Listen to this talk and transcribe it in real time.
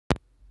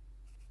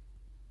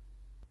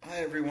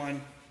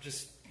everyone,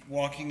 just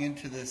walking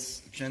into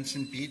this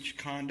Jensen Beach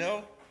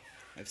condo.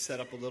 I've set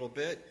up a little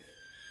bit.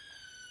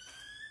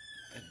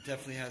 It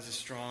definitely has a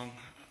strong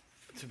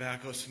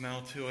tobacco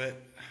smell to it.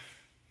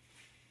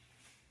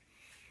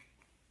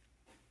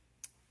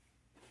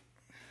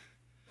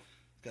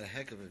 It's got a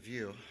heck of a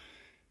view.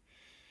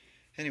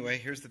 Anyway,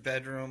 here's the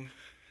bedroom.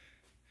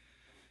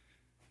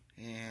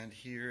 And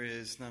here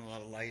is not a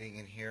lot of lighting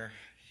in here.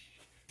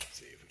 Let's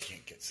see if we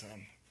can't get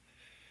some.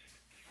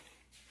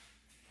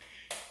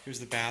 Here's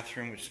the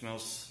bathroom, which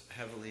smells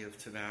heavily of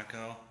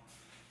tobacco.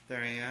 There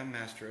I am,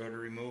 master odor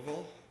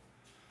removal.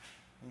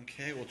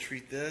 Okay, we'll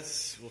treat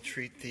this. We'll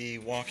treat the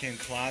walk-in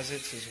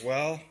closets as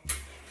well.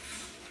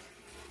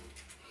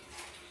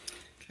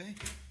 Okay.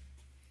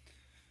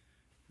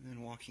 And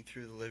then walking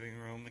through the living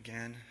room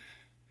again,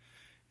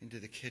 into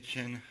the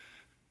kitchen.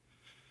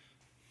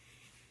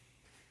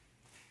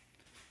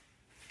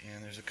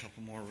 And there's a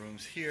couple more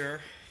rooms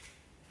here.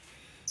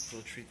 So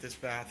we'll treat this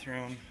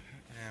bathroom,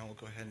 and we'll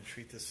go ahead and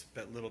treat this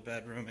little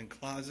bedroom and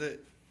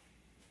closet.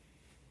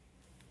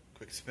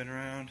 Quick spin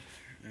around,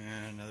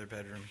 and another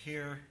bedroom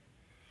here.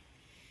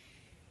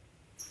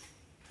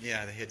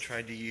 Yeah, they had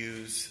tried to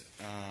use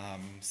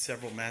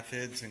several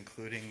methods,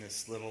 including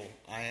this little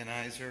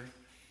ionizer,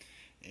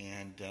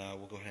 and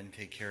we'll go ahead and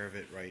take care of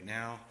it right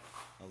now.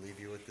 I'll leave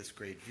you with this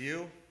great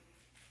view,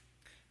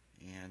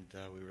 and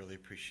we really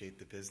appreciate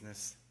the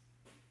business.